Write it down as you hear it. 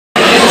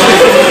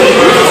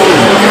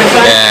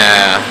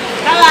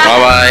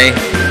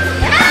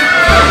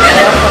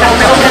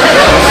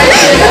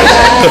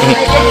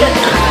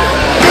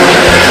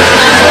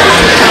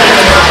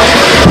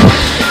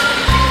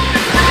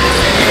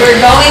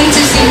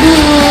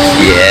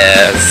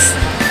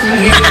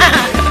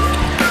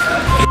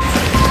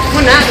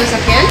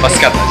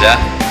dyan.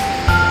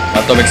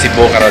 Matumig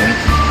Cebu karon.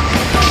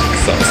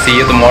 So, see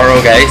you tomorrow,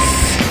 guys.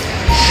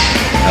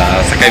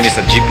 Sakay mi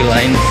sa GP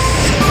line.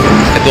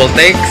 It will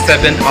take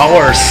 7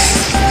 hours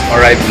to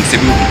arrive in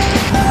Cebu.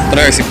 Ito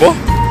na yung Cebu.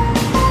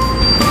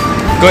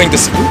 Going to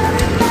Cebu.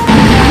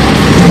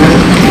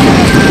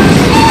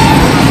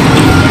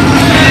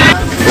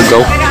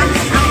 Hugaw.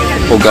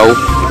 Hugaw.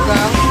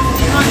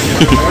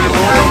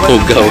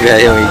 Hugaw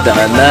kayo yung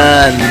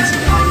daanan.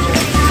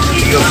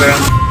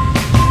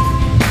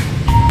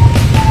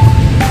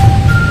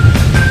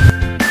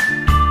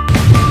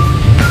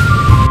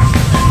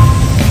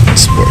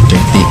 It's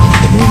 4:30 in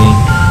the morning.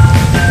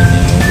 And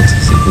now we're to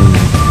Cebu.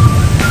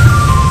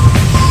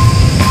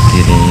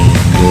 Getting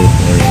good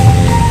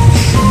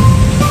orange.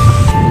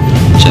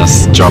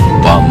 Just drop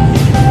bomb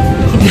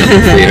on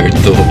the fare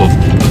to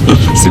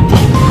Cebu.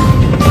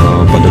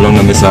 Padulong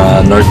namin sa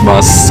North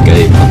Bus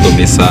kay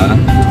patumi sa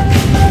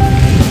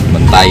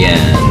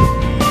Bantayan.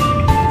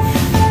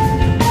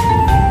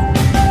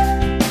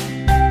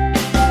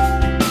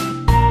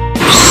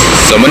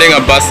 So muna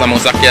nga bus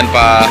among sakyan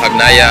pa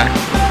Hagnaya.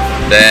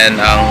 Then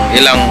ang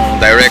ilang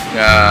direct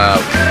nga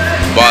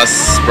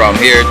bus from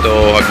here to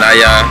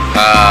Hagnaya,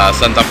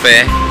 Santa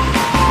Fe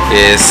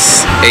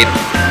is 8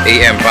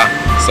 AM pa.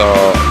 So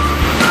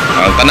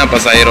ang tanang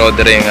pasahero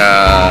diri nga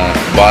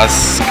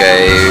bus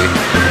kay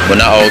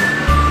Bunaog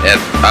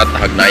at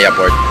Hagnaya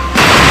Port.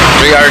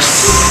 3 hours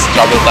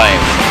travel time.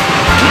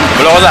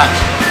 Bulo ko sa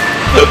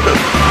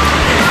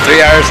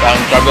 3 hours ang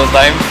travel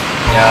time.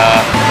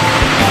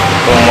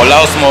 Kung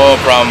mulaos mo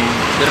from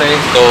dire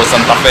to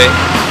Santa Fe,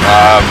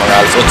 mga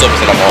alas 8 pa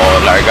sila mo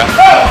larga.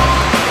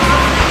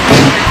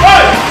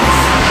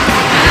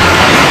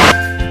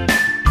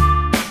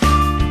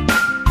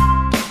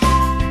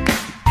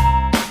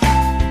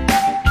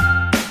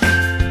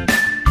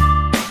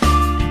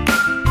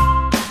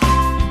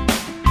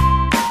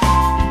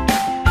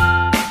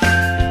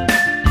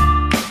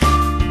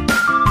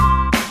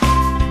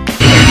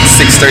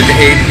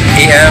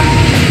 AM.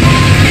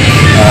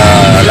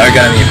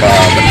 Larga namin pa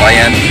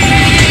Bantayan.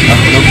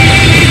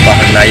 Pa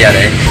Hagnaya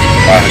eh.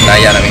 Pa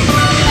Hagnaya namin.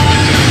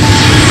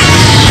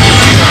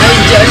 Ay,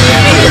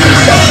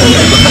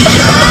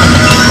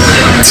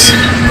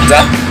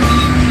 Sa?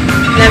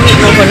 Lamig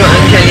mo ko no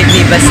ang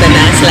Jollibee basta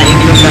na sa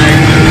laing lugar.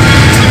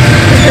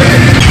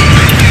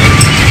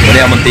 Muna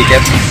yung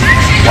ticket.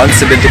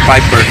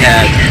 175 per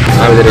head.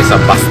 Kami dito sa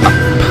bus stop.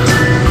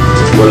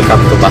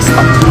 Welcome to bus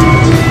stop.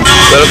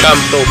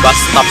 Welcome to bus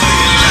stop.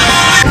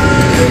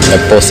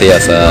 Nag-post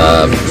siya sa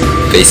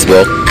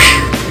Facebook.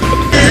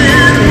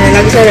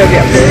 Nagsarabi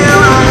ako.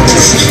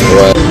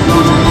 Well,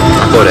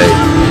 ako rin.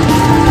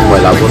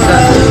 Wala po na.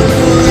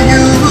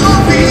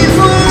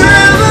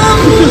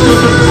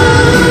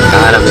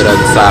 Hanap nila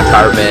sa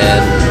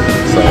Carmen.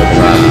 So,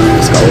 mga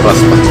iska oras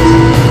pa.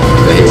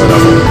 Dahil wala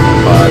mo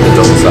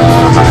padulong sa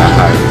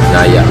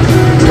Hagnaya.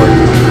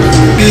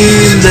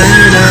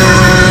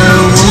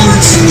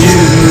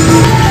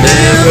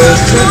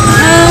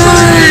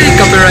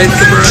 Copyright.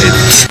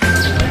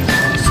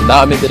 So,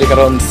 dami diri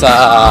karon sa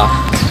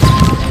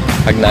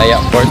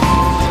Hagnaya Port.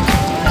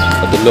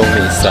 Padulong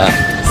ni sa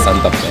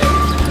Santa Fe.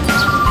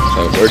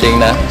 So, boarding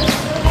na.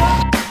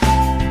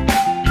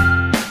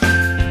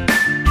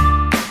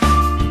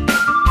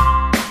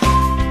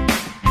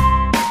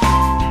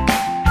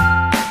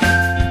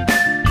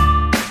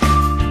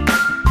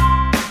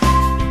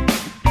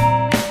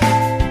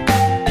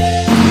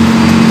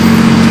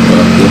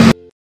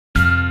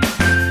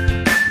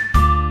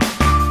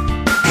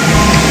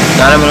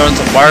 Dala mo naman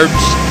sa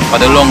barge,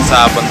 padulong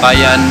sa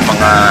Bantayan,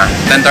 mga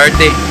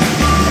 10:30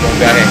 among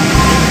biyahe.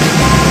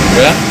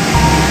 Wala?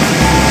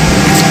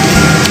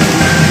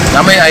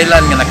 Na may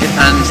island nga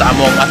nakitaan sa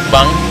among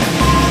atbang,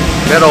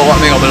 pero wala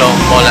may kabalong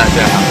mola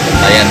siya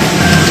Bantayan.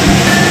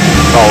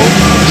 So,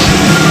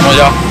 mo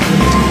siya?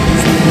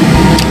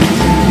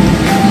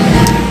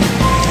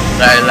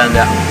 Na island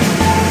ya.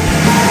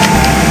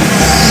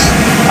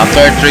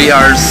 After 3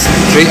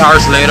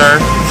 hours later,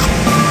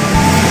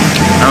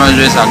 naman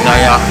dyan sa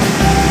Hagnaya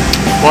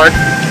Port.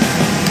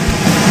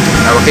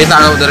 Makita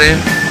ano rin.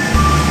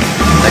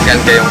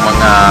 Nagkan kayong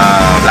mga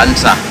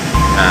lansa,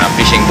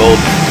 fishing boat.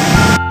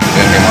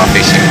 Nagkan kayong mga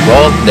fishing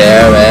boat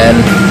there,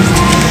 and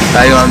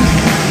tayo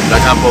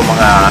nagkan po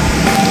mga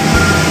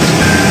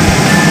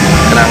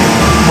kanang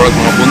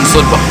mga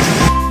bunsod ba.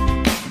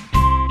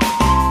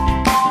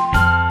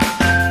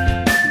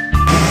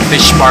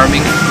 Fish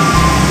farming.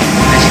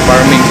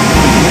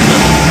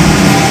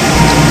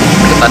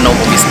 Tanong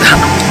mo isda.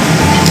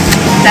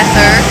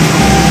 Sir?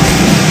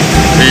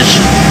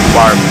 Fish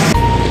farm.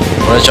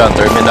 Muna siya ang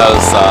terminal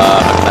sa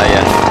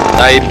Hagnaya.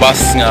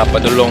 Naibus nga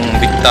padulong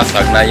dikta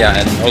sa Hagnaya,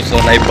 and also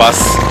naibus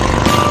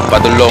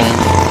padulong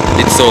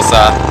dito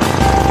sa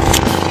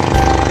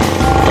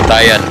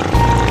Bantayan.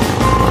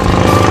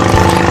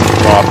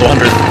 Mga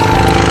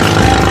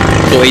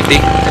 280.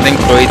 I think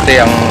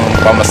 280 ang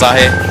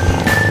pamasahe.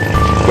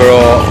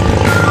 Pero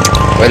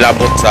may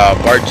labot sa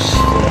barge.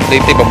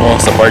 80 pa mo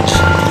sa barge.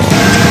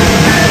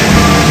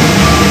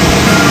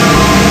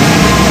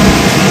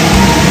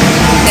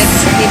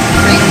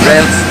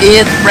 Let's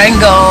eat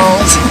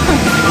Pringles!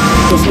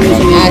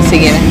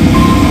 Sige na.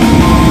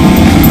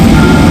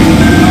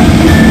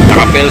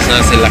 Nakapils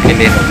na sila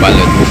kini ng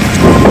balot.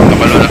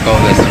 Kapalo na ko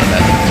guys na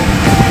natin.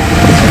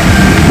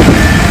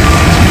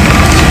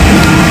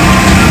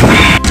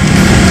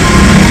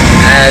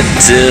 At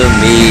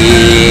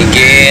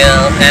tumigil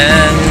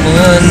ang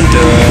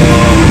mundo.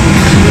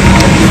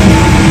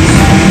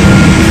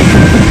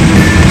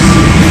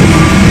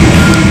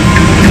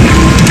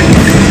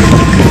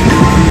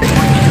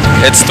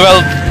 It's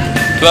 12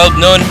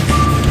 noon.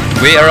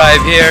 We arrive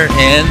here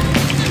in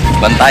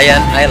Bantayan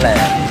Island.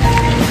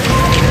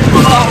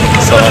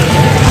 So,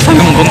 saan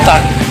yung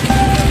contact?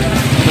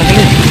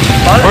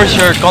 For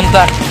sure,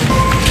 contact.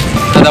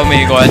 Tadaw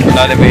may ikuan,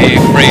 tadaw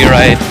may free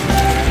ride.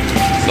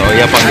 So,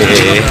 iya pang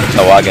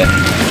tawagan.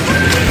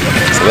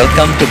 So,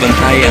 welcome to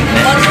Bantayan.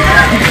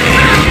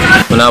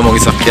 Wala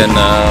mong isakyan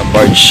na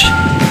barge.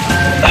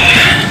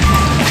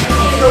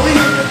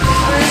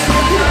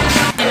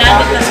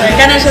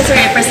 Kana siya sir,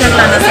 i-present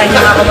lang na sa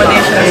inyong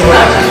accommodation.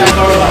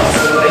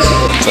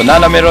 So,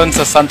 meron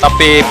sa Santa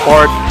Fe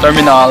Port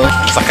Terminal.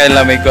 Sakay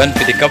lang may ikuan,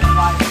 pick up.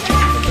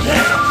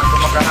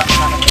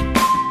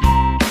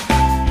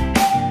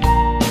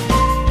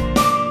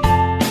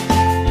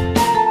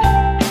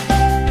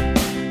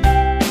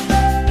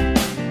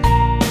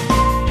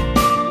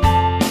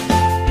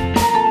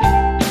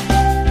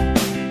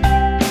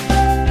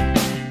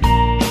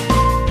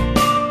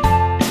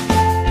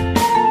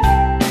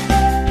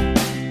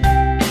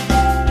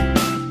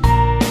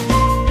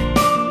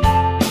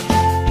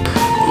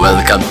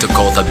 Welcome to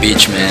Kota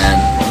Beach, man.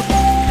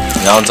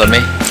 Ngaon sa me.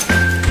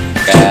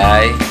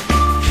 Okay.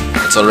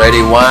 It's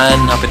already 1.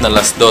 Hapit na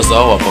last 2.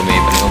 Oh, wapo may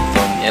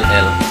paningutong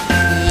LL.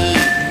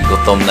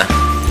 Gutom na.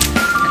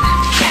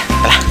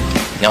 Tara.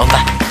 Ngaon ta.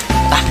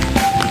 Tara.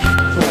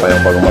 Pa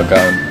yung bagong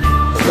mag-count.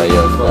 Sila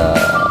yun.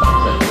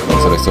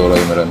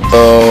 Magsuray-suray meron. So,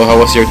 how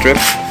was your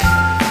trip?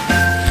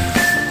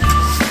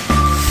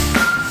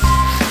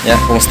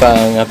 Yeah, kumusta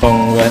ang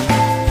atong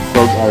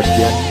 12 hours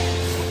diyan?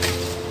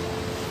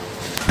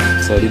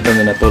 So dito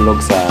na natulog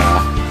sa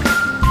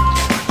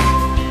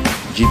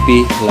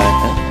GP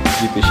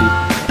ship.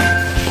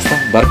 Basta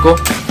barko.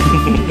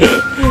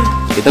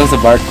 Dito sa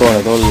barko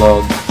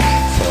natulog.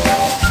 So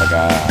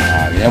saka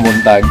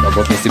buntag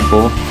abot ni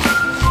Cebu.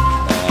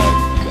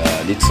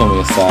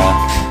 Dito sa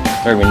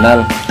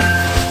terminal.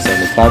 So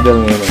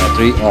nag-travel ng mga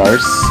 3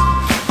 hours.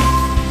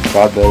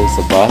 Travel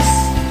sa bus.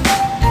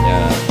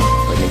 Yeah,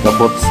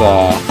 nag-abot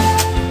sa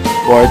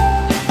port.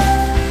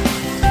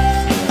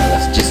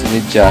 Alas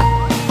 10:30.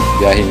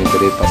 Biyahe ni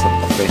diri pa sa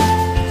Santa Fe.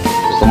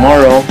 So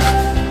tomorrow,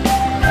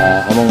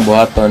 among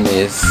buhaton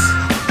is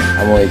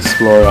among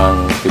explore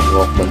ang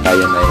Pibok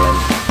Bantayan Island.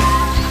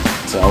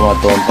 So amo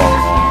tontong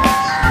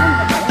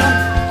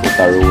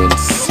Kuta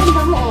Ruins,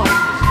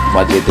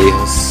 Madre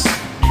Dejos,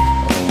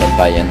 ang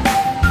Bantayan.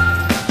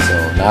 So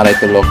naaray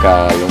tulo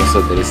ka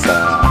lungsod diri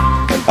sa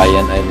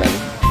Bantayan Island.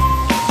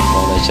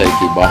 Mao na siya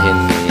gibahin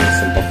ni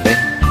Santa Fe,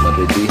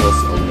 Madre Dejos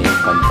o ni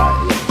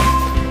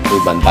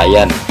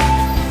Bantayan.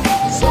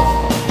 So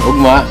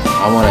ugma,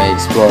 amo na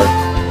explore.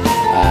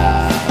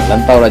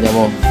 Lantaw ra niya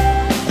mo.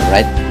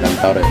 Alright,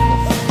 lantaw ra mo.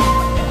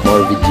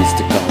 More videos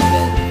to come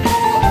then.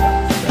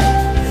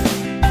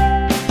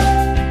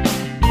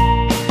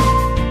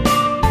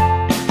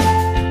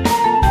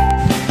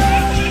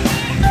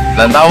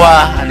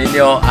 Lantawa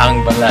ninyo ang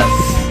balas.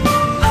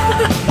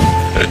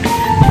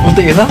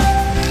 Puti ka?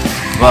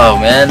 Wow,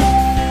 man.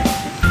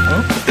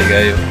 Puti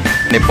kayo.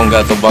 Ni pong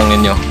gatubang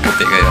ninyo.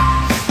 Puti kayo.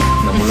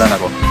 Namulan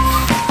ako.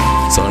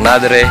 So,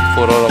 nadire,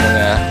 puro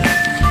mga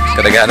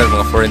kadaganan,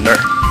 mga foreigner.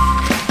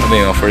 Ano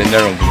yung mga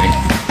foreigner ang bumay.